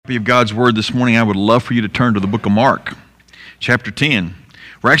Copy of God's Word this morning, I would love for you to turn to the book of Mark, chapter 10.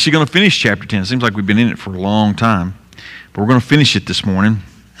 We're actually going to finish chapter 10. It seems like we've been in it for a long time, but we're going to finish it this morning.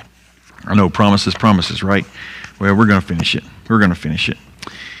 I know promises, right? Well, we're going to finish it. We're going to finish it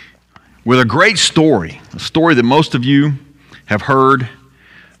with a great story, a story that most of you have heard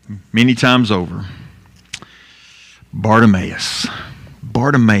many times over. Bartimaeus.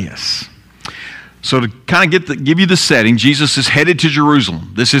 So to kind of give you the setting, Jesus is headed to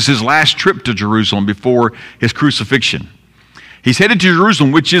Jerusalem. This is his last trip to Jerusalem before his crucifixion. He's headed to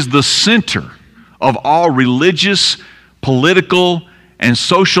Jerusalem, which is the center of all religious, political, and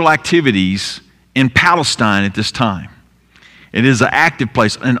social activities in Palestine at this time. It is an active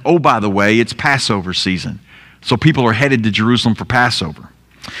place. And oh, by the way, it's Passover season. So people are headed to Jerusalem for Passover.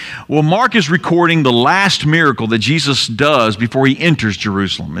 Well, Mark is recording the last miracle that Jesus does before he enters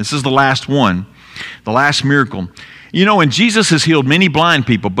Jerusalem. This is the last one, the last miracle. You know, and Jesus has healed many blind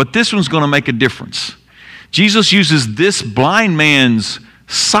people, but this one's going to make a difference. Jesus uses this blind man's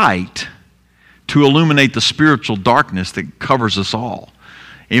sight to illuminate the spiritual darkness that covers us all,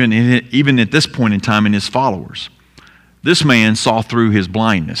 even at this point in time in his followers. This man saw through his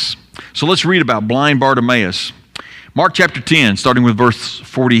blindness. So let's read about blind Bartimaeus. Mark chapter 10, starting with verse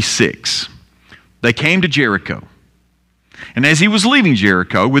 46. They came to Jericho. And as he was leaving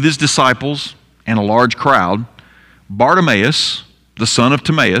Jericho with his disciples and a large crowd, Bartimaeus, the son of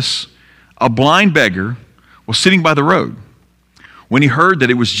Timaeus, a blind beggar, was sitting by the road. When he heard that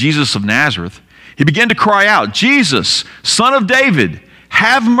it was Jesus of Nazareth, he began to cry out, "Jesus, Son of David,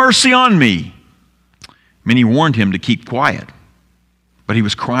 have mercy on me." Many warned him to keep quiet, but he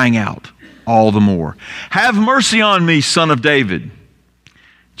was crying out all the more, "Have mercy on me, Son of David."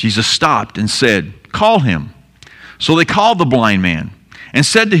 Jesus stopped and said, "Call him." So they called the blind man and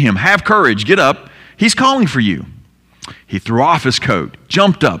said to him, "Have courage, get up, he's calling for you." He threw off his coat,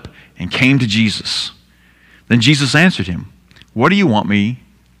 jumped up, and came to Jesus. Then Jesus answered him, "What do you want me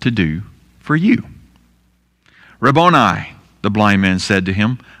to do for you?" "Rabboni," the blind man said to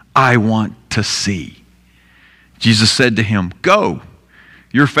him, "I want to see." Jesus said to him, "Go,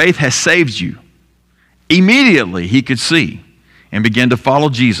 your faith has saved you." Immediately he could see and began to follow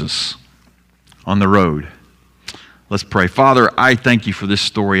Jesus on the road. Let's pray. Father, I thank you for this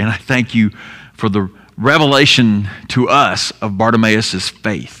story, and I thank you for the revelation to us of Bartimaeus'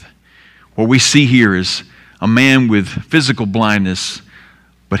 faith. What we see here is a man with physical blindness,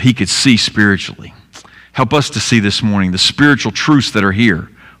 but he could see spiritually. Help us to see this morning the spiritual truths that are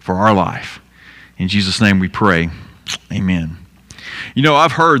here for our life. In Jesus' name we pray. Amen. You know,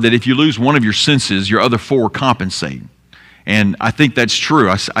 I've heard that if you lose one of your senses, your other four compensate. And I think that's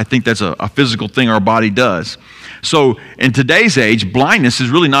true. I think that's a physical thing our body does. So in today's age, blindness is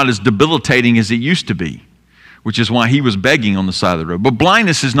really not as debilitating as it used to be, which is why he was begging on the side of the road. But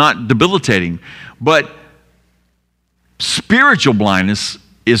blindness is not debilitating. But spiritual blindness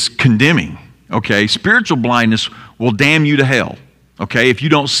is condemning, okay? Spiritual blindness will damn you to hell, okay, if you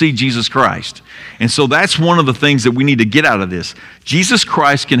don't see Jesus Christ. And so that's one of the things that we need to get out of this. Jesus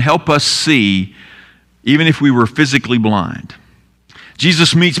Christ can help us see even if we were physically blind.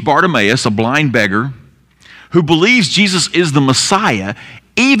 Jesus meets Bartimaeus, a blind beggar, who believes Jesus is the Messiah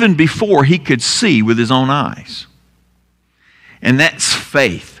even before he could see with his own eyes. And that's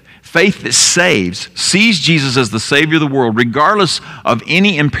faith. Faith that saves, sees Jesus as the Savior of the world, regardless of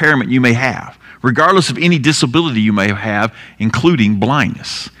any impairment you may have, regardless of any disability you may have, including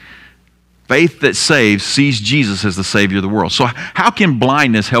blindness. Faith that saves, sees Jesus as the Savior of the world. So how can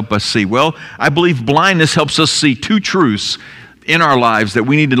blindness help us see? Well, I believe blindness helps us see two truths in our lives that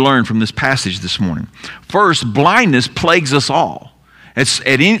we need to learn from this passage this morning. First, blindness plagues us all. At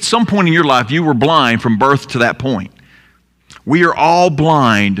some point in your life, you were blind from birth to that point. We are all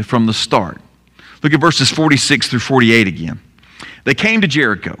blind from the start. Look at verses 46 through 48 again. They came to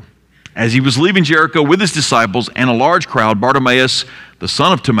Jericho. As he was leaving Jericho with his disciples and a large crowd, Bartimaeus, the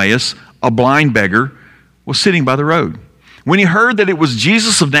son of Timaeus, a blind beggar, was sitting by the road. When he heard that it was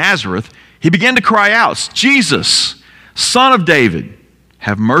Jesus of Nazareth, he began to cry out, "Jesus, Son of David,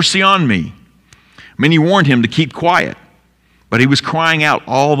 have mercy on me." Many warned him to keep quiet, but he was crying out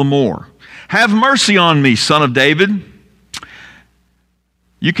all the more, "Have mercy on me, Son of David."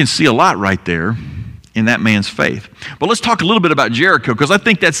 You can see a lot right there in that man's faith. But let's talk a little bit about Jericho, because I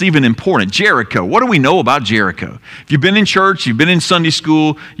think that's even important. Jericho, what do we know about Jericho? If you've been in church, you've been in Sunday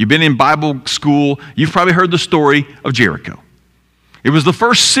school, you've been in Bible school, you've probably heard the story of Jericho. It was the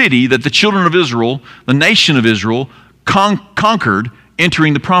first city that the children of Israel, the nation of Israel, conquered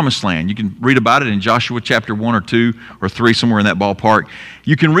entering the promised land. You can read about it in Joshua chapter 1 or 2 or 3, somewhere in that ballpark.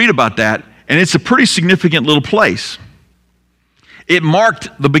 You can read about that, and it's a pretty significant little place. It marked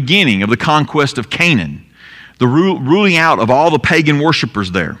the beginning of the conquest of Canaan, the ruling out of all the pagan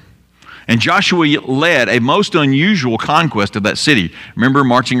worshipers there. And Joshua led a most unusual conquest of that city. Remember,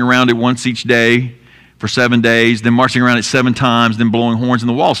 marching around it once each day for 7 days, then marching around it 7 times, then blowing horns, and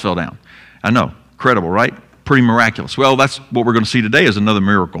the walls fell down. I know, incredible, right? Pretty miraculous. Well, that's what we're going to see today is another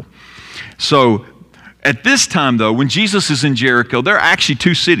miracle. So at this time, though, when Jesus is in Jericho, there are actually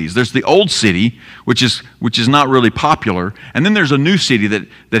 2 cities. There's the old city, which is not really popular, and then there's a new city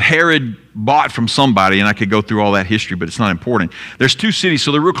that Herod bought from somebody, and I could go through all that history, but it's not important. There's 2 cities,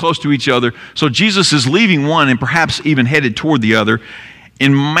 so they're real close to each other. So Jesus is leaving one and perhaps even headed toward the other.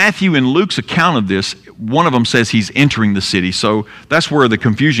 In Matthew and Luke's account of this, one of them says he's entering the city. So that's where the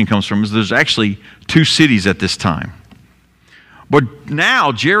confusion comes from, is there's actually 2 cities at this time. But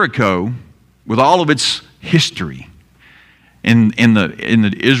now Jericho, with all of its history in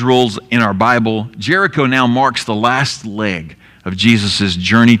the Israel's in our Bible, Jericho now marks the last leg of Jesus'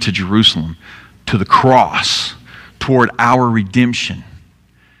 journey to Jerusalem, to the cross, toward our redemption.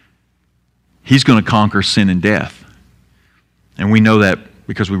 He's going to conquer sin and death. And we know that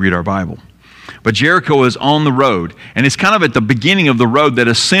because we read our Bible. But Jericho is on the road, and it's kind of at the beginning of the road that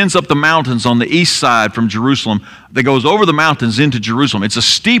ascends up the mountains on the east side from Jerusalem, that goes over the mountains into Jerusalem. It's a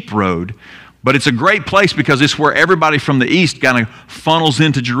steep road, but it's a great place because it's where everybody from the east kind of funnels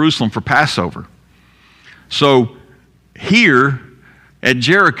into Jerusalem for Passover. So here at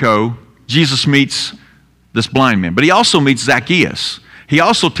Jericho, Jesus meets this blind man, but he also meets Zacchaeus. He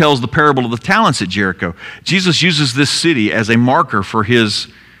also tells the parable of the talents at Jericho. Jesus uses this city as a marker for his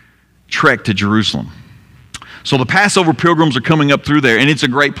trek to Jerusalem. So the Passover pilgrims are coming up through there, and it's a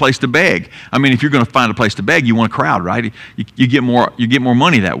great place to beg. I mean, if you're going to find a place to beg, you want a crowd, right? You get more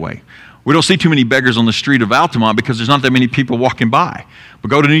money that way. We don't see too many beggars on the street of Altamont because there's not that many people walking by. But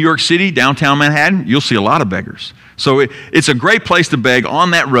go to New York City, downtown Manhattan, you'll see a lot of beggars. So it's a great place to beg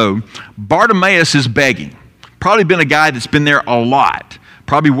on that road. Bartimaeus is begging. Probably been a guy that's been there a lot.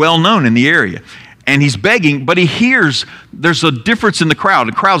 Probably well known in the area. And he's begging, but he hears there's a difference in the crowd.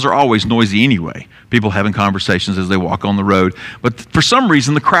 The crowds are always noisy anyway. People having conversations as they walk on the road. But for some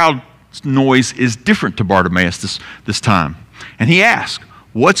reason, the crowd noise is different to Bartimaeus this time. And he asks,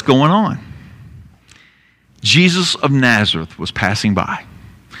 what's going on? Jesus of Nazareth was passing by.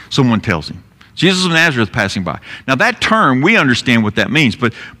 Someone tells him. Jesus of Nazareth passing by. Now that term, we understand what that means,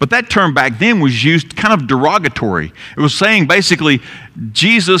 but that term back then was used kind of derogatory. It was saying basically,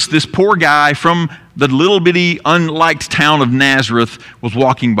 Jesus, this poor guy from the little bitty unliked town of Nazareth, was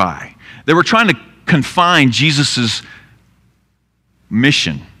walking by. They were trying to confine Jesus'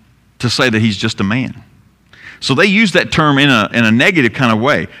 mission to say that he's just a man. So they used that term in a negative kind of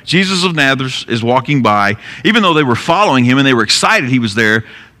way. Jesus of Nazareth is walking by. Even though they were following him and they were excited he was there,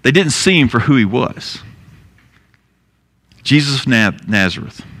 they didn't see him for who he was. Jesus of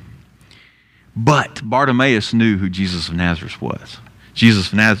Nazareth. But Bartimaeus knew who Jesus of Nazareth was.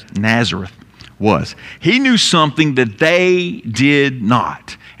 Jesus of Nazareth was. He knew something that they did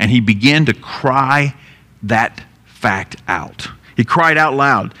not. And he began to cry that fact out. He cried out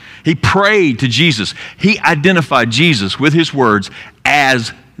loud. He prayed to Jesus. He identified Jesus with his words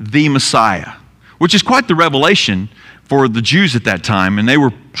as the Messiah, which is quite the revelation for the Jews at that time, and they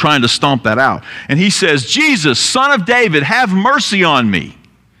were trying to stomp that out. And he says, Jesus, Son of David, have mercy on me.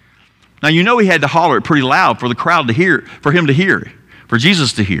 Now, you know he had to holler it pretty loud for the crowd to hear, for him to hear, for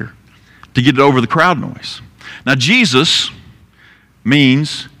Jesus to hear, to get it over the crowd noise. Now, Jesus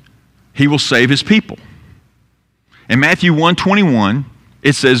means he will save his people. In Matthew 1:21,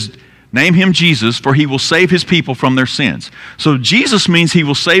 it says, name him Jesus, for he will save his people from their sins. So Jesus means he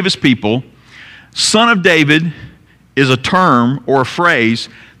will save his people. Son of David is a term or a phrase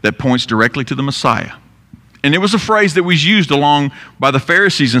that points directly to the Messiah. And it was a phrase that was used along by the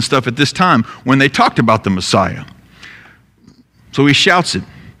Pharisees and stuff at this time when they talked about the Messiah. So he shouts it.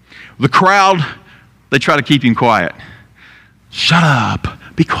 The crowd, they try to keep him quiet. Shut up.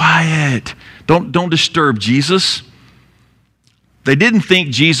 Be quiet. Don't disturb Jesus. They didn't think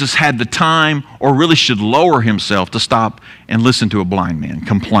Jesus had the time or really should lower himself to stop and listen to a blind man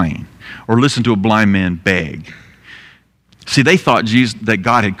complain or listen to a blind man beg. See, they thought that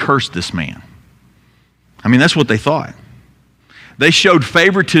God had cursed this man. I mean, that's what they thought. They showed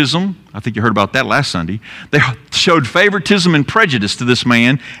favoritism. I think you heard about that last Sunday. They showed favoritism and prejudice to this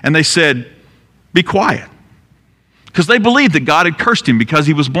man, and they said, be quiet. Because they believed that God had cursed him because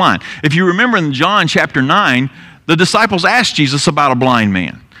he was blind. If you remember in John chapter 9, the disciples asked Jesus about a blind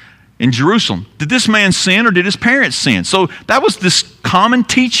man in Jerusalem. Did this man sin or did his parents sin? So that was this common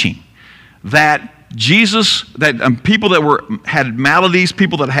teaching that Jesus, that people that had maladies,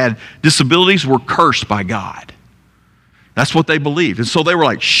 people that had disabilities were cursed by God. That's what they believed. And so they were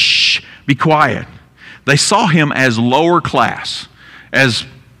like, shh, be quiet. They saw him as lower class, as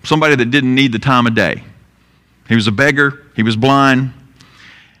somebody that didn't need the time of day. He was a beggar. He was blind.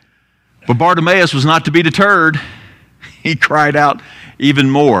 But Bartimaeus was not to be deterred. He cried out even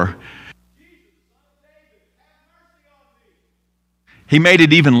more. He made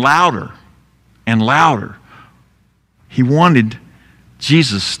it even louder and louder. He wanted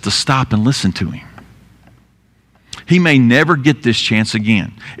Jesus to stop and listen to him. He may never get this chance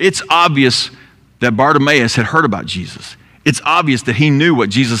again. It's obvious that Bartimaeus had heard about Jesus. It's obvious that he knew what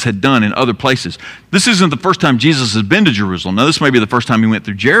Jesus had done in other places. This isn't the first time Jesus has been to Jerusalem. Now, this may be the first time he went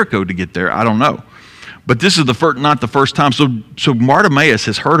through Jericho to get there. I don't know. But this is not the first time. So Bartimaeus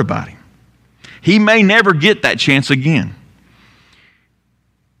has heard about him. He may never get that chance again.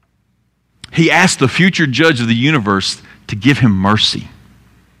 He asked the future judge of the universe to give him mercy.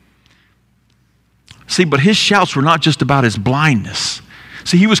 See, but his shouts were not just about his blindness.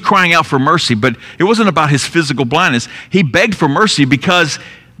 See, he was crying out for mercy, but it wasn't about his physical blindness. He begged for mercy because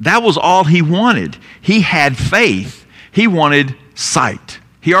that was all he wanted. He had faith. He wanted sight.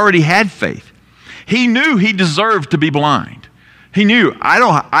 He already had faith. He knew he deserved to be blind. He knew,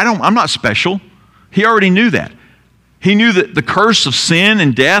 I'm not special. He already knew that. He knew that the curse of sin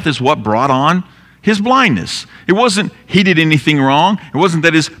and death is what brought on his blindness. It wasn't he did anything wrong. It wasn't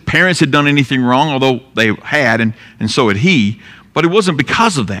that his parents had done anything wrong, although they had, and so had he. But it wasn't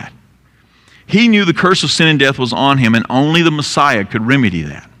because of that. He knew the curse of sin and death was on him, and only the Messiah could remedy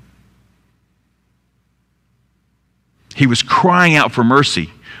that. He was crying out for mercy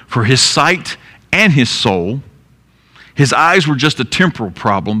for his sight and his soul. His eyes were just a temporal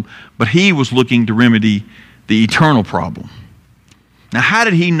problem, but he was looking to remedy the eternal problem. Now, how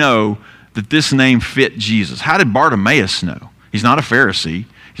did he know that this name fit Jesus? How did Bartimaeus know? He's not a Pharisee.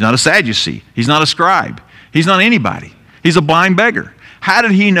 He's not a Sadducee. He's not a scribe. He's not anybody. He's a blind beggar. How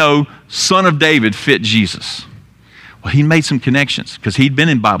did he know Son of David fit Jesus? Well, he made some connections because he'd been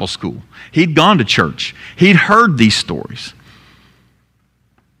in Bible school. He'd gone to church. He'd heard these stories.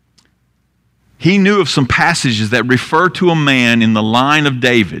 He knew of some passages that refer to a man in the line of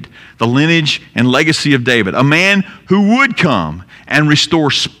David, the lineage and legacy of David, a man who would come and restore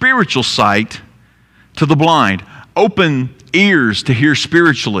spiritual sight to the blind, open ears to hear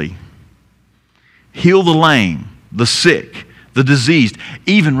spiritually, heal the lame, the sick, the diseased,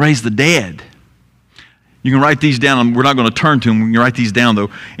 even raise the dead. You can write these down. We're not going to turn to them. You can write these down,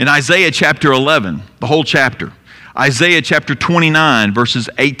 though. In Isaiah chapter 11, the whole chapter. Isaiah chapter 29, verses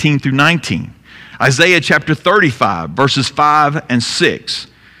 18 through 19. Isaiah chapter 35, verses 5 and 6.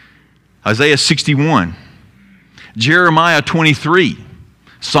 Isaiah 61. Jeremiah 23.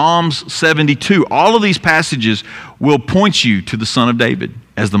 Psalms 72. All of these passages will point you to the Son of David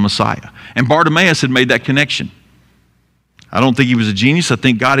as the Messiah. And Bartimaeus had made that connection. I don't think he was a genius. I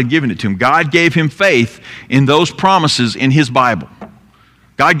think God had given it to him. God gave him faith in those promises in his Bible.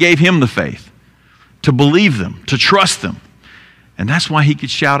 God gave him the faith to believe them, to trust them. And that's why he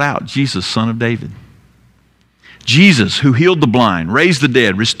could shout out, Jesus, Son of David. Jesus, who healed the blind, raised the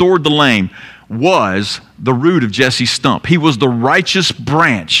dead, restored the lame, was the root of Jesse's stump. He was the righteous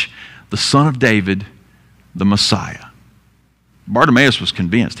branch, the Son of David, the Messiah. Bartimaeus was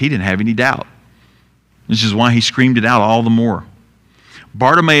convinced. He didn't have any doubt. This is why he screamed it out all the more.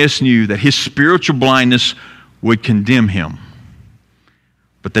 Bartimaeus knew that his spiritual blindness would condemn him,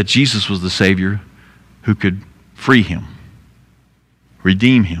 but that Jesus was the Savior who could free him,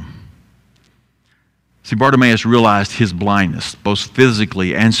 redeem him. See, Bartimaeus realized his blindness, both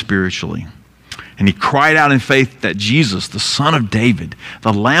physically and spiritually. And he cried out in faith that Jesus, the Son of David,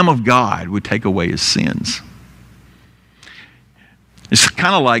 the Lamb of God, would take away his sins. It's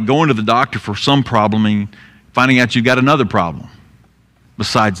kind of like going to the doctor for some problem and finding out you've got another problem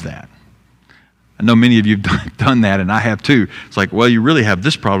besides that. I know many of you have done that, and I have too. It's like, well, you really have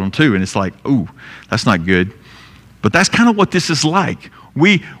this problem too. And it's like, ooh, that's not good. But that's kind of what this is like.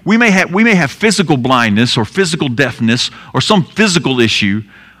 We may have physical blindness or physical deafness or some physical issue,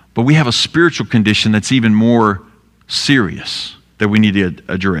 but we have a spiritual condition that's even more serious that we need to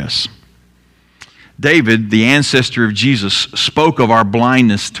address. David, the ancestor of Jesus, spoke of our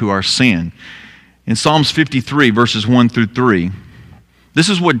blindness to our sin. In Psalms 53, verses 1 through 3, this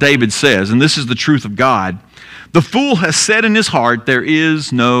is what David says, and this is the truth of God. The fool has said in his heart, there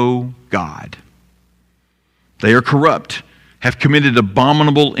is no God. They are corrupt, have committed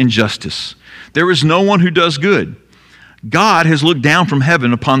abominable injustice. There is no one who does good. God has looked down from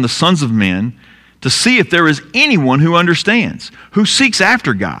heaven upon the sons of men to see if there is anyone who understands, who seeks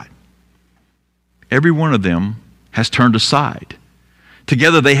after God. Every one of them has turned aside.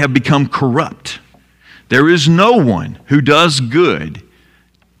 Together they have become corrupt. There is no one who does good.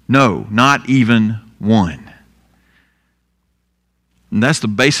 No, not even one. And that's the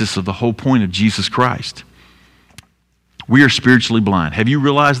basis of the whole point of Jesus Christ. We are spiritually blind. Have you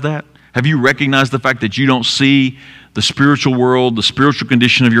realized that? Have you recognized the fact that you don't see the spiritual world, the spiritual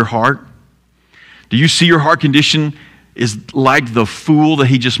condition of your heart? Do you see your heart condition is like the fool that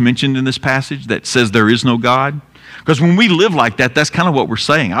he just mentioned in this passage that says there is no God? Because when we live like that, that's kind of what we're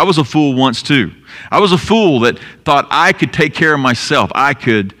saying. I was a fool once too. I was a fool that thought I could take care of myself. I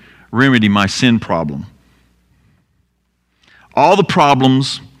could remedy my sin problem. All the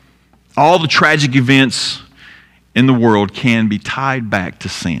problems, all the tragic events in the world can be tied back to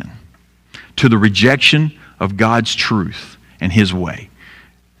sin, to the rejection of God's truth and His way.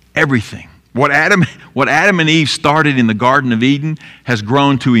 Everything. What Adam and Eve started in the Garden of Eden has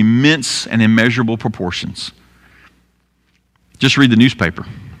grown to immense and immeasurable proportions. Just read the newspaper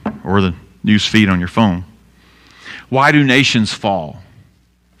or the news feed on your phone. Why do nations fall?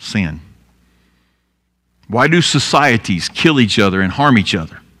 Sin. Why do societies kill each other and harm each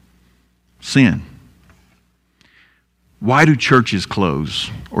other? Sin. Why do churches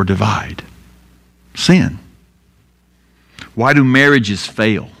close or divide? Sin. Why do marriages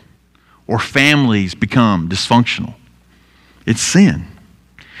fail or families become dysfunctional? It's sin.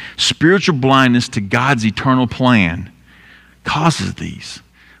 Spiritual blindness to God's eternal plan causes these.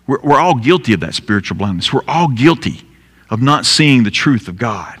 We're all guilty of that spiritual blindness. We're all guilty of not seeing the truth of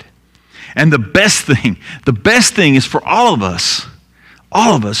God. And the best thing is for all of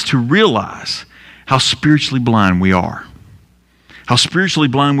us to realize how spiritually blind we are. How spiritually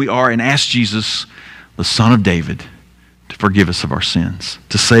blind we are, and ask Jesus, the Son of David, to forgive us of our sins,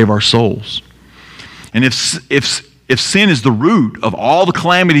 to save our souls. And if sin is the root of all the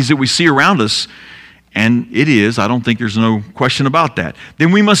calamities that we see around us, and it is, I don't think there's no question about that,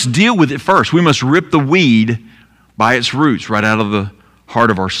 then we must deal with it first. We must rip the weed by its roots right out of the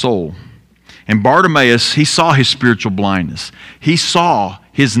heart of our soul. And Bartimaeus, he saw his spiritual blindness. He saw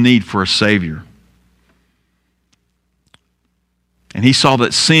his need for a Savior. And he saw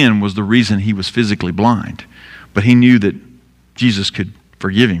that sin was the reason he was physically blind. But he knew that Jesus could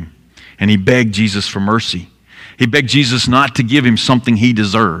forgive him. And he begged Jesus for mercy. He begged Jesus not to give him something he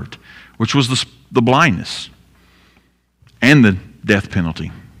deserved, which was the blindness and the death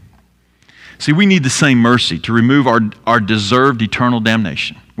penalty. See, we need the same mercy to remove our deserved eternal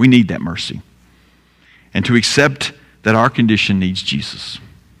damnation. We need that mercy. And to accept that our condition needs Jesus.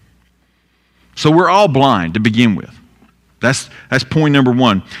 So we're all blind to begin with. That's point number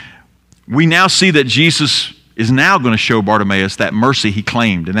one. We now see that Jesus is now going to show Bartimaeus that mercy he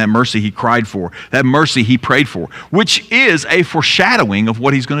claimed and that mercy he cried for, that mercy he prayed for, which is a foreshadowing of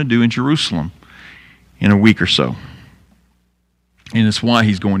what he's going to do in Jerusalem in a week or so. And it's why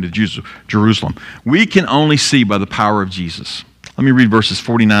he's going to Jerusalem. We can only see by the power of Jesus. Let me read verses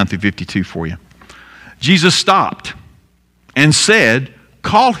 49 through 52 for you. Jesus stopped and said,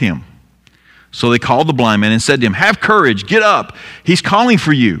 "Call him." So they called the blind man and said to him, "Have courage, get up. He's calling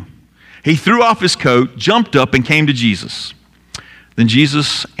for you." He threw off his coat, jumped up, and came to Jesus. Then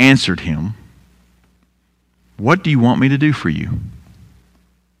Jesus answered him, "What do you want me to do for you?"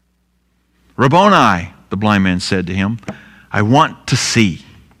 "Rabboni," the blind man said to him, "I want to see."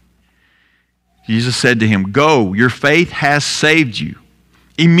 Jesus said to him, "Go, your faith has saved you."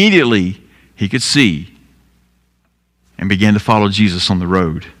 Immediately he could see and began to follow Jesus on the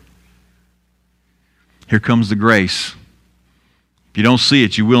road. Here comes the grace. If you don't see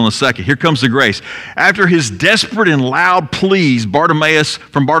it, you will in a second. Here comes the grace. After his desperate and loud pleas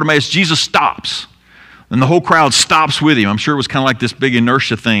from Bartimaeus, Jesus stops. And the whole crowd stops with him. I'm sure it was kind of like this big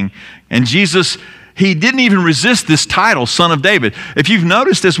inertia thing. And Jesus, he didn't even resist this title, Son of David. If you've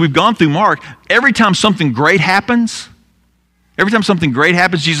noticed as we've gone through Mark, every time something great happens,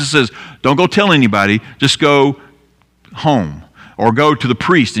 Jesus says, don't go tell anybody, just go home. Or go to the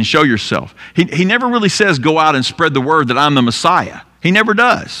priest and show yourself. He never really says, go out and spread the word that I'm the Messiah. He never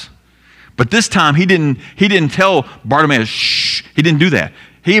does. But this time, he didn't tell Bartimaeus, shh. He didn't do that.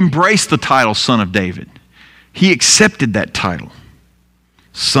 He embraced the title, Son of David. He accepted that title,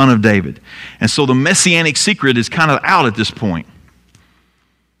 Son of David. And so the messianic secret is kind of out at this point.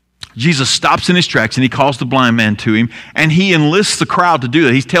 Jesus stops in his tracks and he calls the blind man to him, and he enlists the crowd to do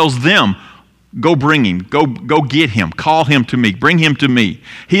that. He tells them, go bring him. Go get him. Call him to me. Bring him to me.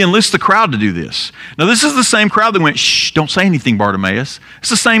 He enlists the crowd to do this. Now, this is the same crowd that went, shh, don't say anything, Bartimaeus. It's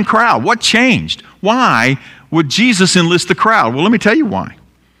the same crowd. What changed? Why would Jesus enlist the crowd? Well, let me tell you why.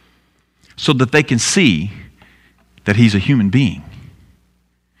 So that they can see that he's a human being.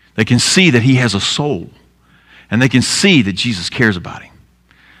 They can see that he has a soul. And they can see that Jesus cares about him.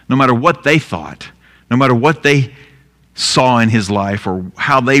 No matter what they thought, no matter what they saw in his life or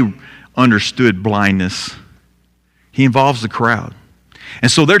how they understood blindness, he involves the crowd.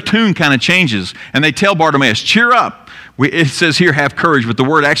 And so their tune kind of changes, and they tell Bartimaeus, cheer up. It says here, have courage, but the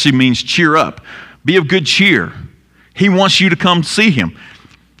word actually means cheer up. Be of good cheer. He wants you to come see him.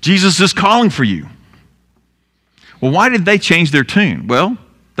 Jesus is calling for you. Well, why did they change their tune? Well,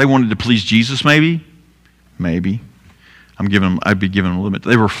 they wanted to please Jesus, maybe. Maybe. I'd be giving them a limit.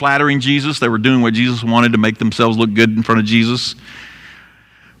 They were flattering Jesus. They were doing what Jesus wanted to make themselves look good in front of Jesus.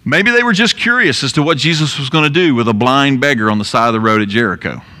 Maybe they were just curious as to what Jesus was going to do with a blind beggar on the side of the road at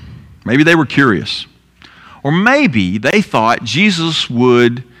Jericho. Maybe they were curious. Or maybe they thought Jesus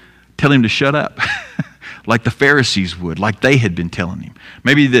would tell him to shut up, like the Pharisees would, like they had been telling him.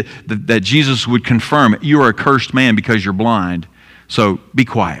 Maybe that Jesus would confirm, you are a cursed man because you're blind, so be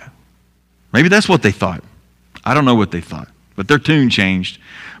quiet. Maybe that's what they thought. I don't know what they thought, but their tune changed.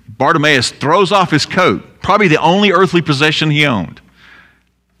 Bartimaeus throws off his coat, probably the only earthly possession he owned,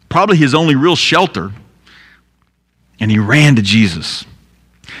 probably his only real shelter, and he ran to Jesus.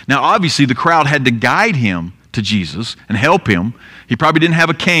 Now, obviously, the crowd had to guide him to Jesus and help him. He probably didn't have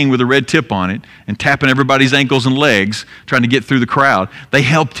a cane with a red tip on it and tapping everybody's ankles and legs trying to get through the crowd. They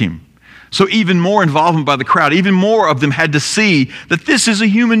helped him. So even more involvement by the crowd, even more of them had to see that this is a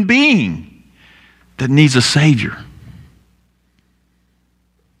human being that needs a Savior.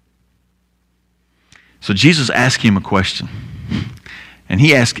 So Jesus asked him a question. And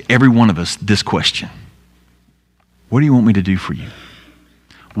he asked every one of us this question. What do you want me to do for you?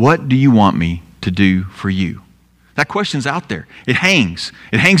 What do you want me to do for you? That question's out there. It hangs.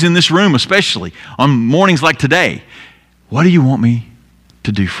 It hangs in this room, especially on mornings like today. What do you want me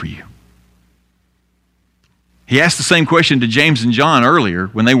to do for you? He asked the same question to James and John earlier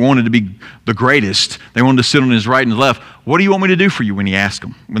when they wanted to be the greatest. They wanted to sit on his right and left. What do you want me to do for you when they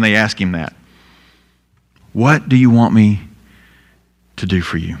ask him that? What do you want me to do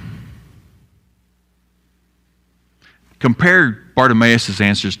for you? Compare Bartimaeus'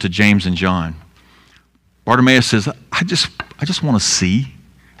 answers to James and John. Bartimaeus says, I just want to see.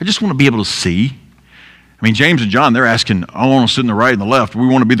 I just want to be able to see. I mean, James and John, they're asking, I want to sit in the right and the left. We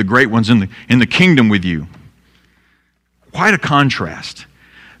want to be the great ones in the kingdom with you. Quite a contrast.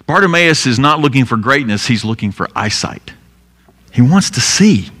 Bartimaeus is not looking for greatness, he's looking for eyesight. He wants to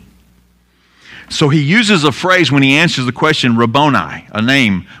see. So he uses a phrase when he answers the question, Rabboni, a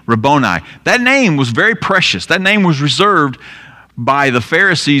name, Rabboni. That name was very precious. That name was reserved by the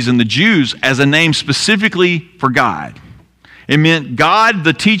Pharisees and the Jews as a name specifically for God. It meant God,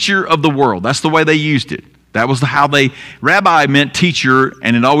 the teacher of the world. That's the way they used it. That was rabbi meant teacher,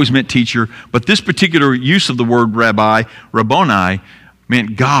 and it always meant teacher. But this particular use of the word rabbi, Rabboni,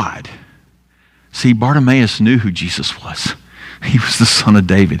 meant God. See, Bartimaeus knew who Jesus was. He was the son of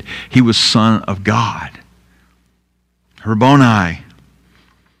David. He was son of God. Rabboni, I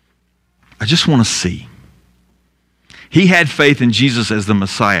just want to see. He had faith in Jesus as the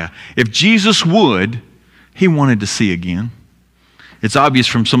Messiah. If Jesus would, he wanted to see again. It's obvious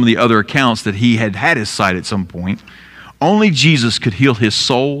from some of the other accounts that he had his sight at some point. Only Jesus could heal his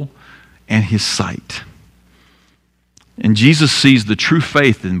soul and his sight. And Jesus sees the true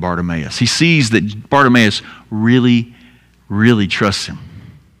faith in Bartimaeus. He sees that Bartimaeus really trusts him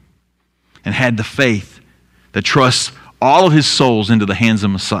and had the faith that trusts all of his souls into the hands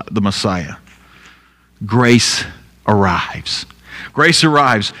of the Messiah. Grace arrives. Grace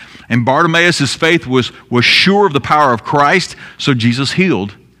arrives. And Bartimaeus' faith was sure of the power of Christ, so Jesus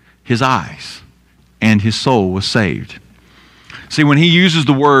healed his eyes and his soul was saved. See, when he uses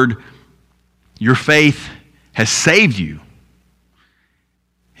the word, your faith has saved you,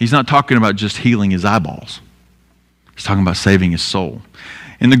 he's not talking about just healing his eyeballs. He's talking about saving his soul.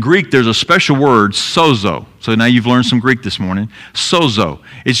 In the Greek, there's a special word, sozo. So now you've learned some Greek this morning. Sozo.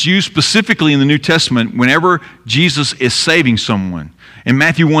 It's used specifically in the New Testament whenever Jesus is saving someone. In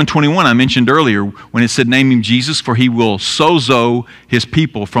Matthew 1:21, I mentioned earlier, when it said, name him Jesus, for he will sozo his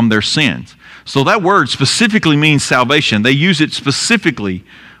people from their sins. So that word specifically means salvation. They use it specifically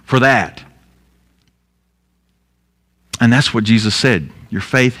for that. And that's what Jesus said. Your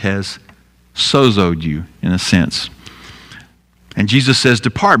faith has sozoed you, in a sense. And Jesus says,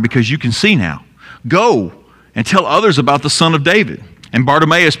 depart because you can see now. Go and tell others about the Son of David. And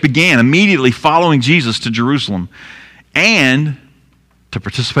Bartimaeus began immediately following Jesus to Jerusalem and to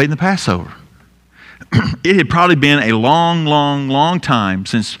participate in the Passover. It had probably been a long time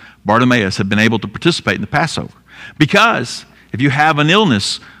since Bartimaeus had been able to participate in the Passover. Because if you have an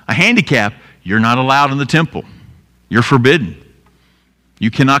illness, a handicap, you're not allowed in the temple. You're forbidden. You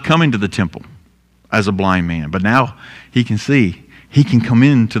cannot come into the temple as a blind man. But now he can see. He can come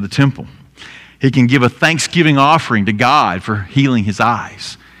into the temple. He can give a thanksgiving offering to God for healing his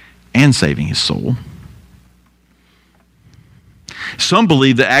eyes and saving his soul. Some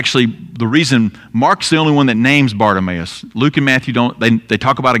believe that actually the reason Mark's the only one that names Bartimaeus. Luke and Matthew don't. They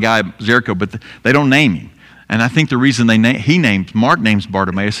talk about a guy at Jericho, but they don't name him. And I think the reason Mark names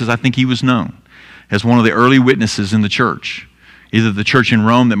Bartimaeus is I think he was known as one of the early witnesses in the church. Either the church in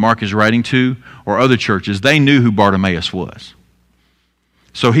Rome that Mark is writing to or other churches. They knew who Bartimaeus was.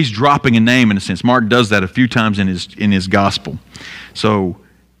 So he's dropping a name in a sense. Mark does that a few times in his gospel. So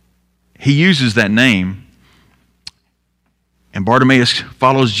he uses that name, and Bartimaeus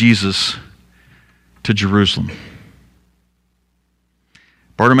follows Jesus to Jerusalem.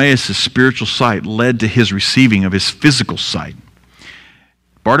 Bartimaeus' spiritual sight led to his receiving of his physical sight.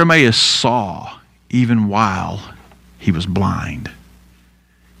 Bartimaeus saw even while he was blind.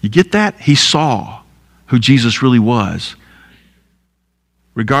 You get that? He saw who Jesus really was,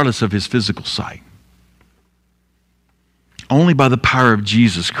 regardless of his physical sight. Only by the power of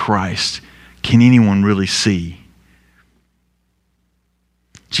Jesus Christ can anyone really see.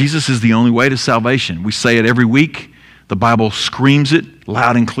 Jesus is the only way to salvation. We say it every week. The Bible screams it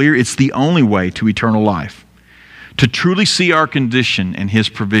loud and clear. It's the only way to eternal life. To truly see our condition and his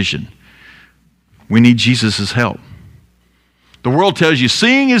provision, we need Jesus' help. The world tells you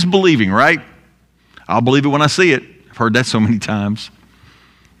seeing is believing, right? I'll believe it when I see it. I've heard that so many times.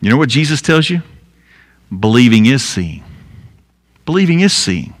 You know what Jesus tells you? Believing is seeing. Believing is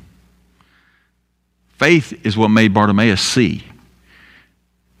seeing. Faith is what made Bartimaeus see.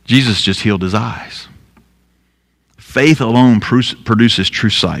 Jesus just healed his eyes. Faith alone produces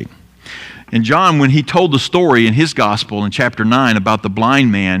true sight. And John, when he told the story in his gospel in chapter 9 about the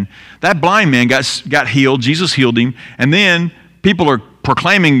blind man, that blind man got healed. Jesus healed him. And then people are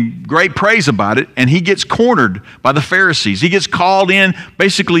proclaiming great praise about it, and he gets cornered by the Pharisees. He gets called in.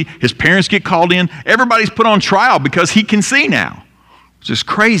 Basically, his parents get called in. Everybody's put on trial because he can see now. It's just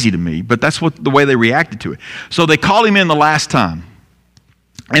crazy to me, but that's the way they reacted to it. So they call him in the last time,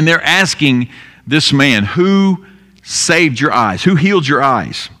 and they're asking this man, who saved your eyes? Who healed your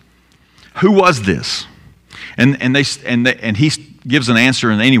eyes? Who was this? And he gives an answer,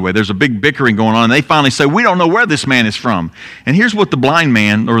 and anyway, there's a big bickering going on, and they finally say, we don't know where this man is from. And here's what the blind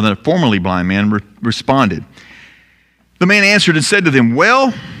man, or the formerly blind man, responded. The man answered and said to them,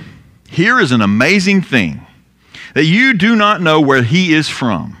 well, here is an amazing thing, that you do not know where he is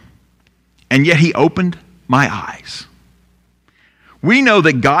from, and yet he opened my eyes. We know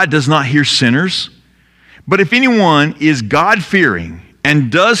that God does not hear sinners, but if anyone is God-fearing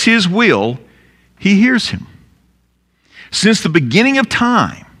and does his will, he hears him. Since the beginning of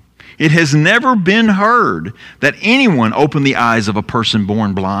time, it has never been heard that anyone opened the eyes of a person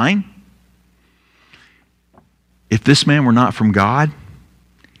born blind. If this man were not from God,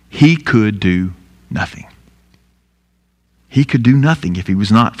 he could do nothing. He could do nothing if he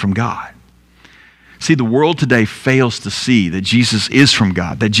was not from God. See, the world today fails to see that Jesus is from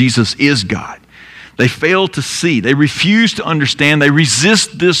God, that Jesus is God. They fail to see. They refuse to understand. They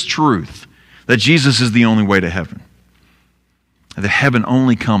resist this truth that Jesus is the only way to heaven. That heaven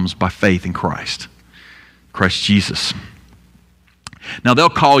only comes by faith in Christ Jesus. Now, they'll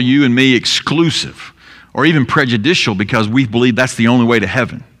call you and me exclusive or even prejudicial because we believe that's the only way to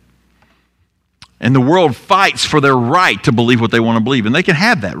heaven. And the world fights for their right to believe what they want to believe, and they can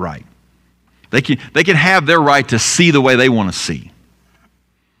have that right. They can have their right to see the way they want to see.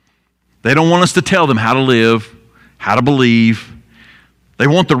 They don't want us to tell them how to live, how to believe. They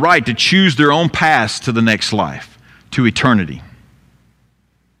want the right to choose their own path to the next life, to eternity.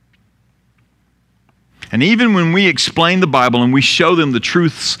 And even when we explain the Bible and we show them the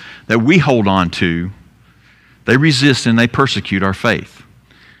truths that we hold on to, they resist and they persecute our faith.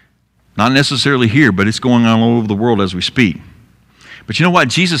 Not necessarily here, but it's going on all over the world as we speak. But you know what?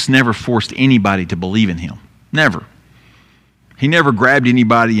 Jesus never forced anybody to believe in him. Never. He never grabbed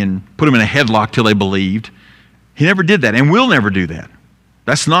anybody and put them in a headlock till they believed. He never did that, and will never do that.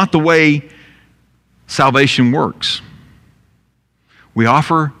 That's not the way salvation works. We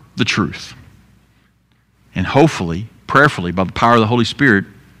offer the truth. And hopefully, prayerfully, by the power of the Holy Spirit,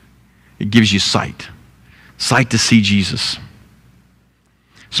 it gives you sight. Sight to see Jesus.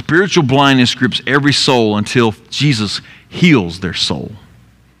 Spiritual blindness grips every soul until Jesus heals their soul.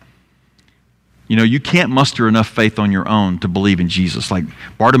 You know, you can't muster enough faith on your own to believe in Jesus. Like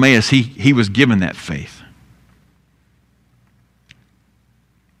Bartimaeus, he was given that faith.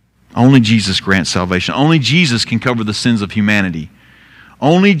 Only Jesus grants salvation. Only Jesus can cover the sins of humanity.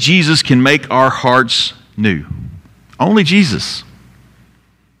 Only Jesus can make our hearts new. Only Jesus.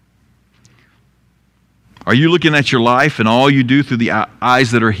 Are you looking at your life and all you do through the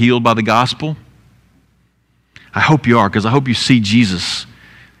eyes that are healed by the gospel? I hope you are, because I hope you see Jesus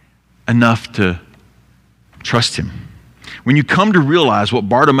enough to trust him. When you come to realize what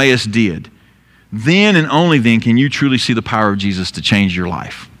Bartimaeus did, then and only then can you truly see the power of Jesus to change your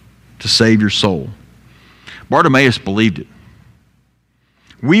life, to save your soul. Bartimaeus believed it.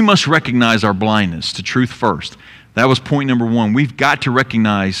 We must recognize our blindness to truth first. That was point number one. We've got to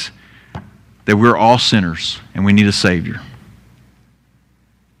recognize that we're all sinners and we need a Savior.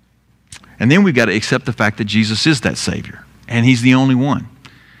 And then we've got to accept the fact that Jesus is that Savior, and he's the only one.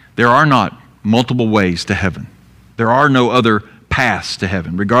 There are not multiple ways to heaven. There are no other paths to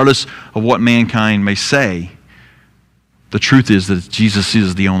heaven. Regardless of what mankind may say, the truth is that Jesus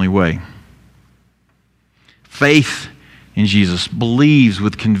is the only way. Faith in Jesus believes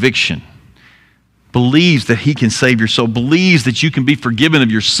with conviction, believes that he can save your soul, believes that you can be forgiven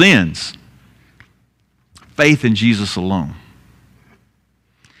of your sins. Faith in Jesus alone.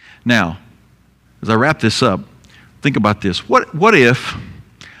 Now, as I wrap this up, think about this. What if,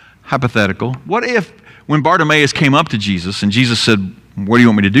 hypothetical, what if when Bartimaeus came up to Jesus and Jesus said, "What do you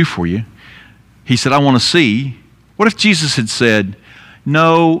want me to do for you?" He said, "I want to see." What if Jesus had said,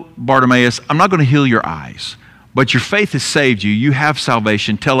 "No, Bartimaeus, I'm not going to heal your eyes, but your faith has saved you. You have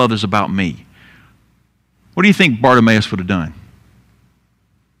salvation. Tell others about me." What do you think Bartimaeus would have done?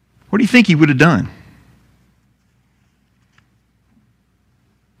 What do you think he would have done?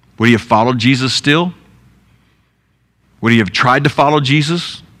 Would he have followed Jesus still? Would he have tried to follow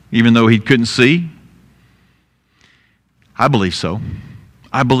Jesus even though he couldn't see? I believe so.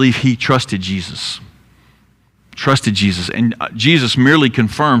 I believe he trusted Jesus. Trusted Jesus. And Jesus merely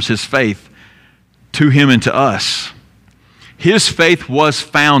confirms his faith to him and to us. His faith was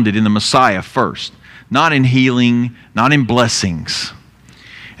founded in the Messiah first, not in healing, not in blessings.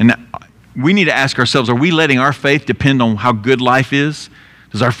 And we need to ask ourselves, are we letting our faith depend on how good life is?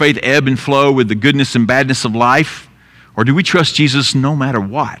 Does our faith ebb and flow with the goodness and badness of life? Or do we trust Jesus no matter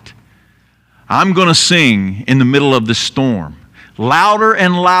what? I'm going to sing in the middle of the storm, louder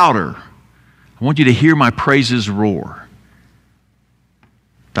and louder. I want you to hear my praises roar.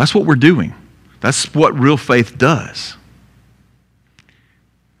 That's what we're doing. That's what real faith does.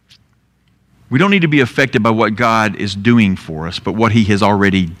 We don't need to be affected by what God is doing for us, but what he has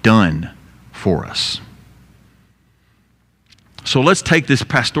already done for us. So let's take this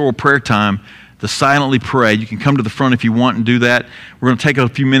pastoral prayer time to silently pray. You can come to the front if you want and do that. We're going to take a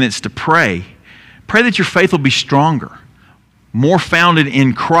few minutes to pray. Pray that your faith will be stronger, more founded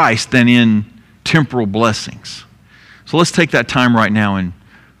in Christ than in temporal blessings. So let's take that time right now and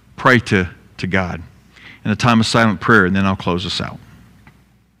pray to God in a time of silent prayer, and then I'll close us out.